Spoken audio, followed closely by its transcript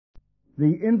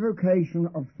The Invocation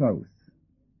of Thoth.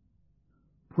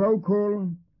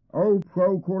 Procul, o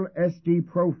procul esti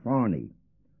profani,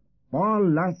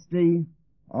 Bornlasti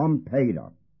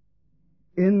ompeda.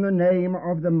 In the name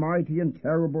of the mighty and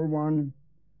terrible one,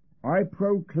 I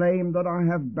proclaim that I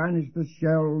have banished the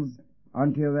shells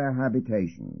unto their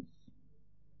habitations.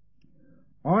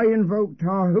 I invoke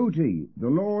Tahuti, the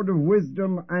Lord of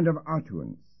wisdom and of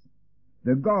utterance,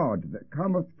 the God that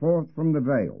cometh forth from the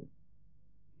veil.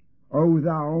 O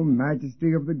thou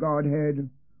majesty of the Godhead,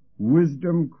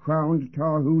 wisdom-crowned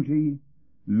Tahuti,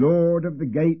 Lord of the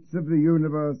gates of the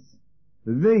universe,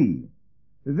 thee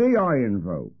I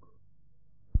invoke.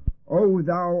 O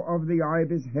thou of the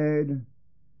ibis head,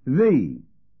 thee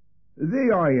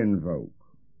I invoke.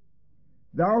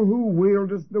 Thou who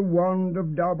wieldest the wand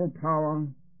of double power,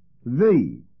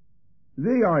 thee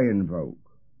I invoke.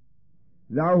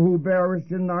 Thou who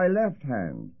bearest in thy left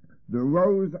hand the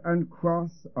rose and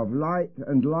cross of light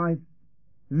and life,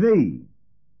 thee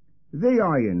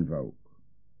I invoke.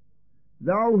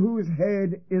 Thou whose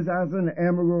head is as an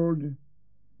emerald,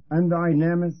 and thy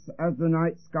nemes as the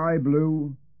night sky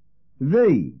blue,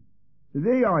 thee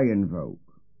I invoke.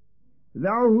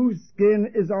 Thou whose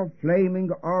skin is of flaming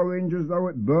orange as though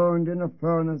it burned in a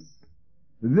furnace,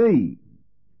 thee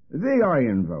I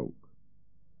invoke.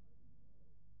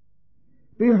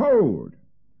 Behold,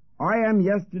 I am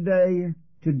yesterday,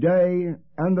 today,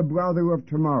 and the brother of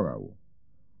tomorrow.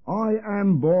 I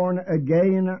am born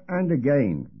again and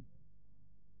again.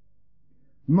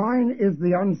 Mine is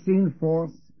the unseen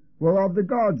force whereof the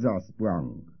gods are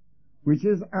sprung, which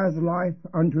is as life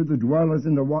unto the dwellers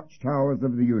in the watchtowers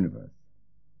of the universe.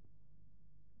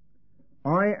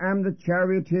 I am the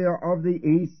charioteer of the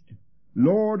east,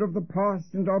 Lord of the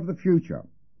past and of the future.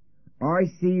 I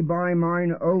see by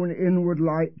mine own inward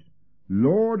light,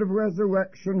 Lord of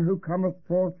resurrection, who cometh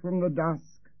forth from the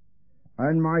dusk,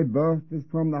 and my birth is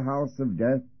from the house of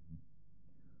death.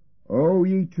 O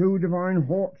ye two divine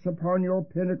hawks upon your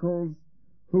pinnacles,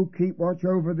 who keep watch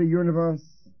over the universe,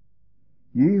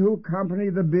 ye who accompany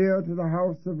the bier to the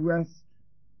house of rest,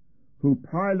 who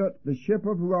pilot the ship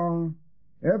of Ra,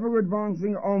 ever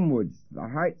advancing onwards to the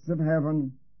heights of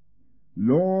heaven,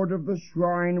 Lord of the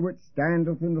shrine which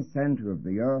standeth in the centre of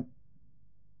the earth.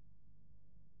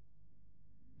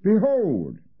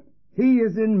 Behold, he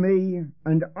is in me,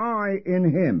 and I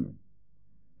in him.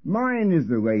 Mine is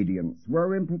the radiance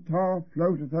wherein Ptah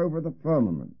floateth over the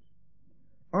firmament.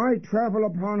 I travel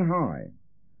upon high.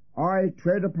 I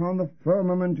tread upon the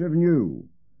firmament of new.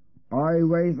 I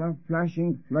raise a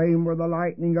flashing flame with the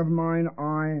lightning of mine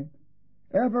eye,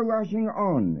 ever rushing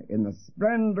on in the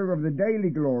splendor of the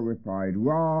daily glorified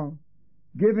Ra,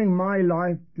 giving my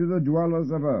life to the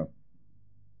dwellers of earth.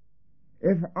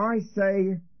 If I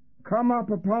say, come up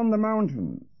upon the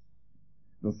mountains,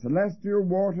 the celestial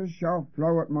waters shall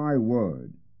flow at my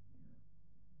word.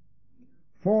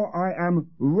 For I am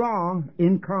Ra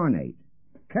incarnate,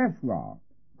 Keph-Ra,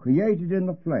 created in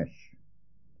the flesh.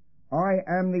 I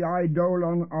am the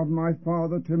eidolon of my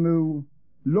father Tamu,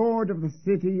 Lord of the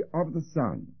city of the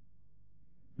sun.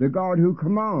 The God who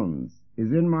commands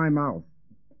is in my mouth.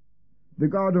 The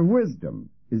God of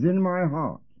wisdom is in my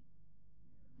heart.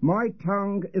 My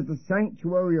tongue is the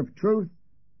sanctuary of truth,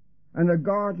 and a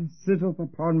God sitteth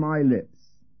upon my lips.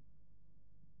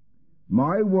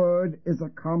 My word is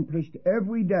accomplished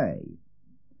every day,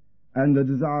 and the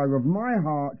desire of my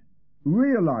heart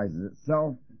realizes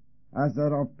itself as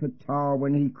that of Ptah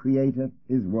when he createth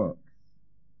his works.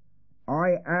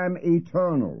 I am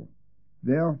eternal,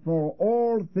 therefore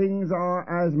all things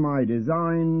are as my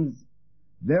designs,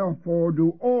 therefore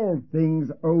do all things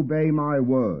obey my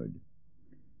word.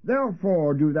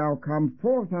 Therefore do thou come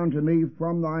forth unto me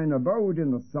from thine abode in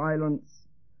the silence,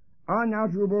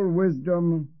 unutterable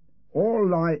wisdom, all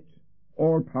light,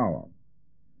 all power.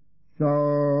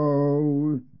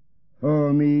 Thoth,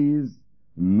 Hermes,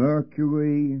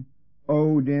 Mercury,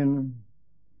 Odin,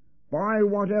 by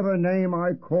whatever name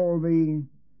I call thee,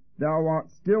 thou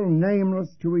art still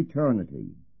nameless to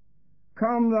eternity.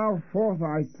 Come thou forth,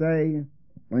 I say,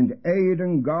 and aid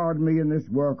and guard me in this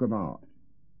work of art.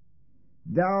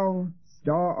 Thou,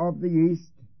 star of the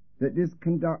east, that didst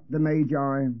conduct the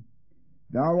Magi,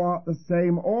 thou art the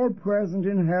same all-present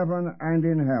in heaven and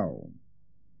in hell.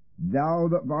 Thou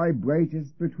that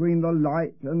vibratest between the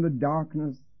light and the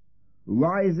darkness,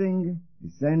 rising,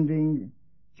 descending,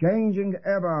 changing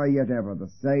ever, yet ever the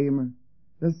same.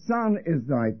 The sun is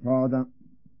thy father,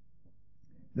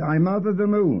 thy mother the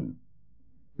moon.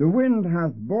 The wind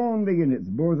hath borne thee in its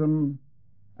bosom,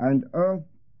 and earth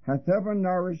hath ever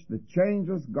nourished the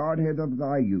changeless Godhead of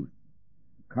thy youth.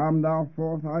 Come thou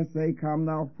forth, I say, come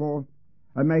thou forth,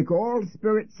 and make all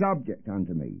spirits subject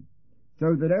unto me,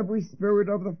 so that every spirit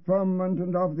of the firmament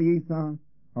and of the ether,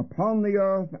 upon the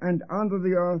earth and under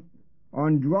the earth,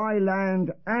 on dry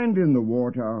land and in the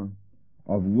water,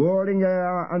 of whirling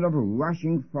air and of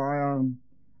rushing fire,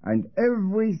 and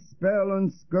every spell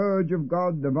and scourge of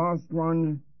God the vast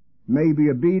one, may be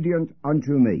obedient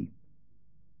unto me.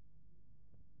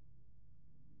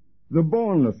 The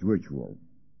Bornless Ritual.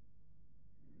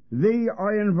 Thee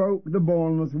I invoke, the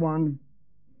Bornless One,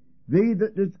 thee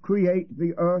that didst create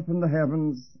the earth and the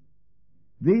heavens,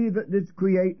 thee that didst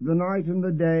create the night and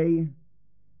the day,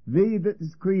 thee that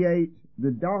didst create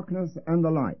the darkness and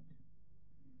the light.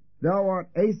 Thou art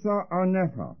Asa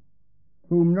Arnepha,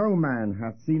 whom no man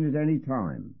hath seen at any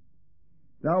time.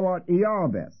 Thou art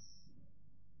Earbes,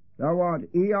 thou art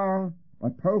Ea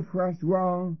Apophras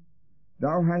Ra,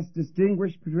 thou hast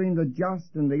distinguished between the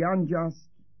just and the unjust,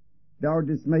 thou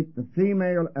didst make the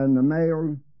female and the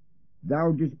male,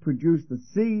 thou didst produce the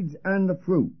seeds and the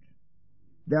fruit,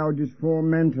 thou didst form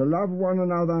men to love one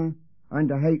another and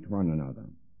to hate one another.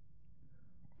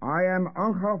 I am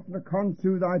Anchaf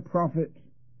Nakonsu thy prophet,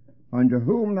 unto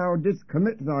whom thou didst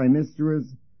commit thy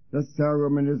mysteries, the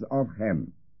ceremonies of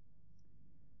Hem.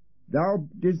 Thou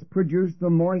didst produce the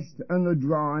moist and the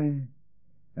dry,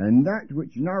 and that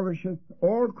which nourisheth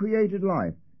all created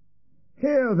life.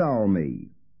 Hear thou me,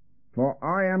 for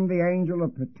I am the angel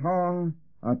of Ptah,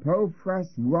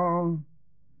 Apophras Ra.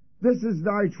 This is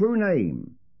thy true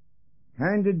name,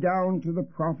 handed down to the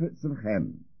prophets of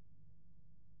Hem.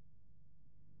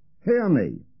 Hear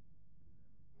me.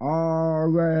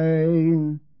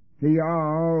 Arain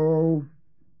Theof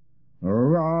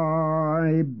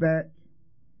Ribet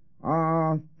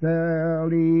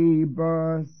Atheli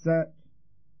Berset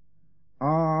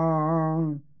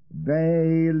Arbelatham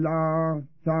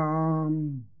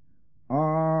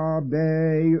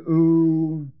Arbeu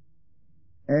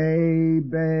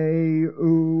Ebeu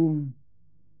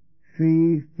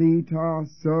Fitheta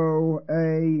So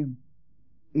A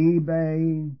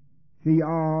Ebe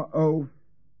Theaof.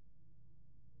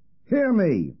 Hear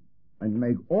me, and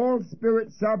make all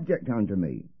spirits subject unto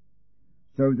me,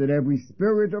 so that every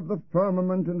spirit of the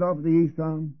firmament and of the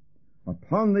ether,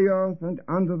 upon the earth and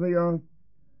under the earth,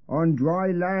 on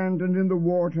dry land and in the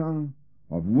water,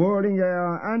 of whirling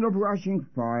air and of rushing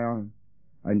fire,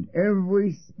 and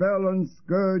every spell and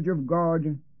scourge of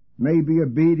God may be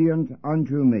obedient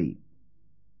unto me.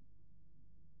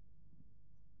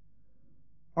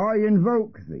 I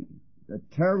invoke thee, the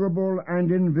terrible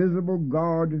and invisible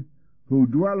God, who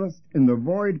dwellest in the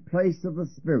void place of the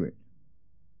Spirit.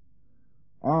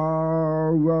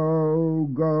 Aro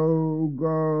go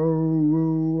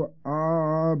go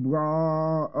abrao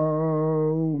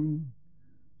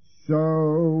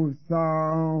so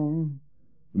thou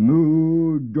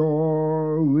mudori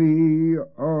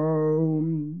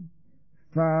om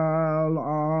fal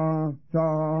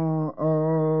athao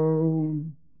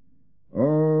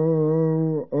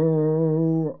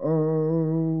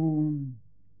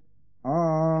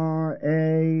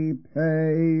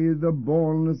the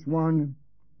Bornless One,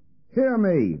 hear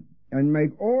me, and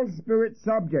make all spirits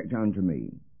subject unto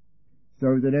me,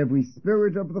 so that every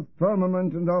spirit of the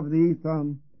firmament and of the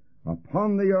ether,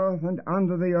 upon the earth and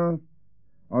under the earth,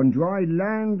 on dry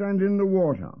land and in the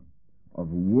water,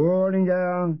 of whirling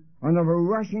air and of a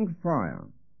rushing fire,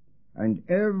 and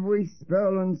every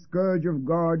spell and scourge of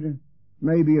God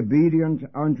may be obedient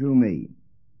unto me.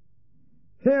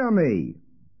 Hear me,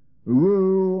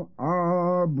 Ru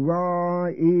Abraeof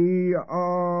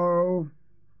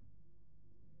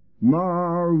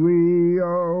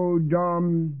Mario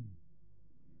Dom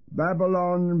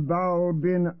Babylon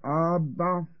Balbin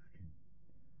Abaft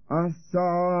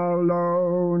Asalonine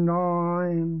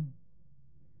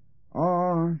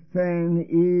Arthen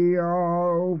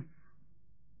Eof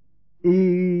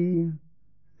E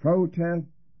Photeth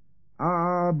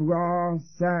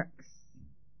Abrasax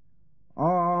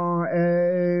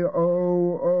R-A-O-O-U,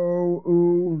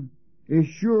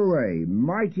 Ishure,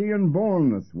 mighty and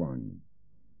bornless one.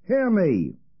 Hear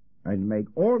me, and make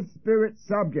all spirits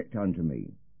subject unto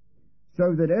me,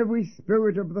 so that every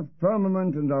spirit of the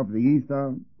firmament and of the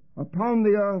ether, upon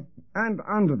the earth and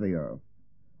under the earth,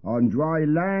 on dry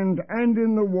land and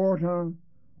in the water,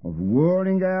 of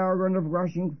whirling air and of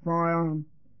rushing fire,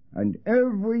 and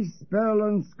every spell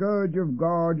and scourge of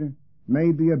God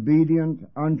may be obedient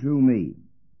unto me.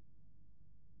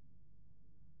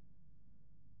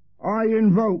 I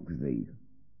invoke thee,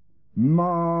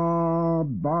 Ma-ba-ra-e-o,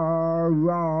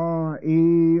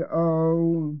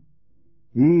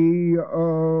 E-o-el,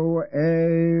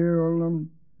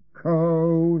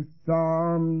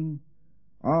 Ko-tham,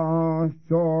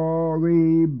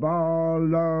 Thori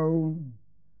Balo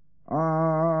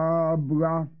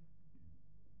Abraf.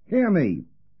 Hear me,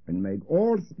 and make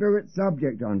all spirits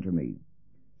subject unto me,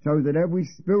 so that every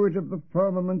spirit of the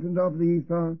firmament and of the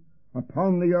ether,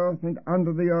 upon the earth and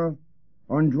under the earth,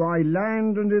 on dry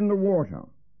land and in the water,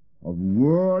 of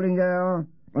whirling air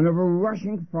and of a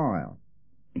rushing fire,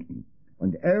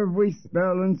 and every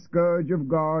spell and scourge of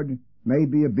God may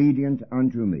be obedient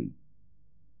unto me.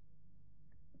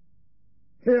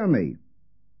 Hear me.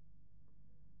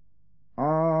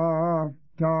 Aftam,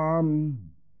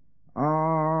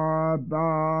 Abaftam,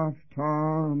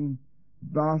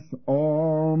 Bas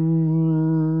Om,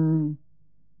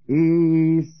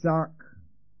 Isak,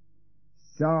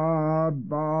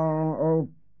 Sabaoth.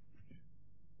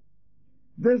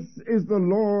 This is the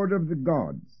Lord of the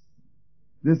gods.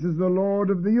 This is the Lord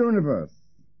of the universe.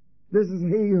 This is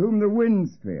he whom the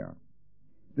winds fear.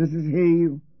 This is he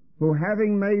who,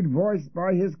 having made voice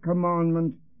by his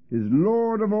commandment, is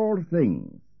Lord of all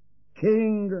things,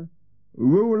 King,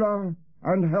 ruler,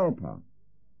 and helper.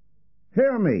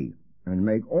 Hear me, and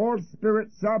make all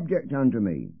spirits subject unto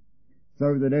me,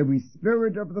 so that every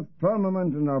spirit of the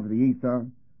firmament and of the ether,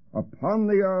 upon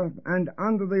the earth and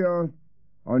under the earth,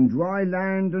 on dry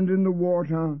land and in the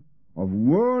water, of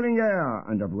whirling air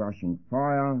and of rushing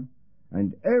fire,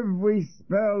 and every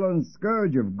spell and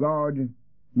scourge of God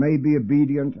may be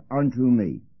obedient unto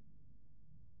me.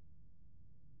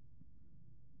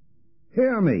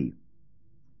 Hear me.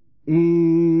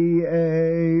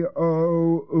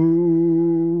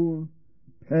 E-A-O-U,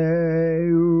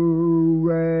 Pe-U-Re,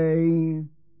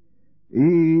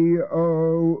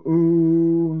 E-O-U,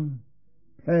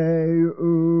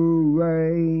 Pe-U-Re,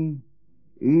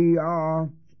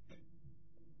 E-Aft,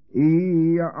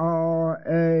 E-R-A-O,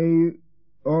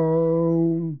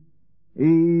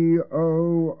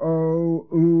 E-O-O-U,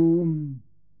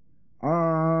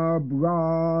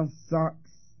 Abrasax,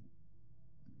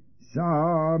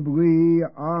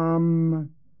 Sabri-Am,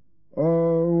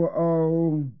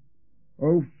 O-O,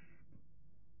 Oph,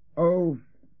 Oph,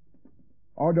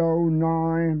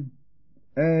 Adonai,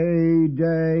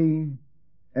 Ade,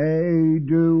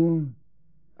 Adu,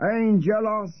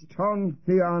 Angelos Ton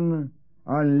Theon,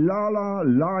 Alala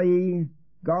Lai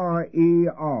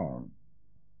Ga-E-R.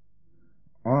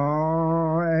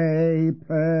 R-A-P,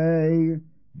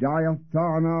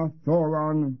 Diathana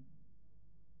Thoron.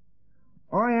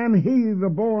 I am he, the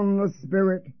Bornless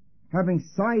spirit, having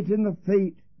sight in the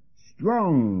feet,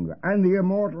 strong, and the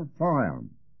immortal fire.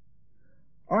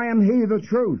 I am he, the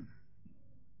truth.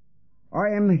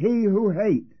 I am he who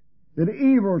hate, that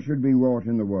evil should be wrought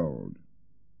in the world.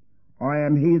 I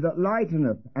am he that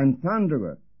lighteneth and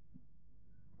thundereth.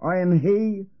 I am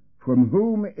he from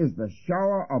whom is the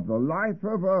shower of the life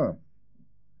of earth.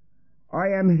 I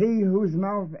am he whose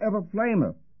mouth ever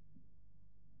flameth.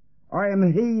 I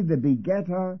am he, the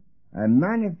begetter and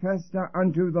manifester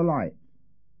unto the light.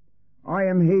 I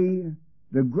am he,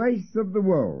 the grace of the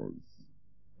worlds.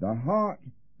 The heart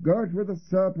girt with a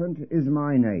serpent is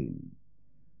my name.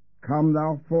 Come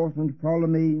thou forth and follow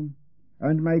me,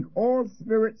 and make all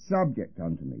spirits subject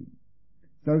unto me,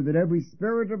 so that every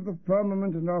spirit of the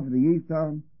firmament and of the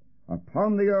ether,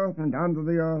 upon the earth and under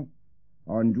the earth,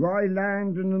 on dry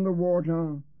land and in the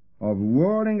water, of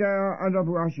whirling air and of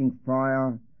rushing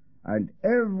fire, and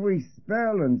every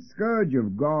spell and scourge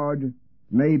of God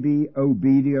may be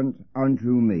obedient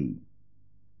unto me.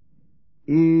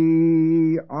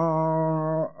 E-R-O,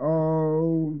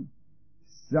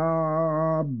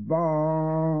 Sabao.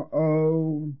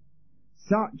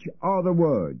 Such are the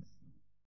words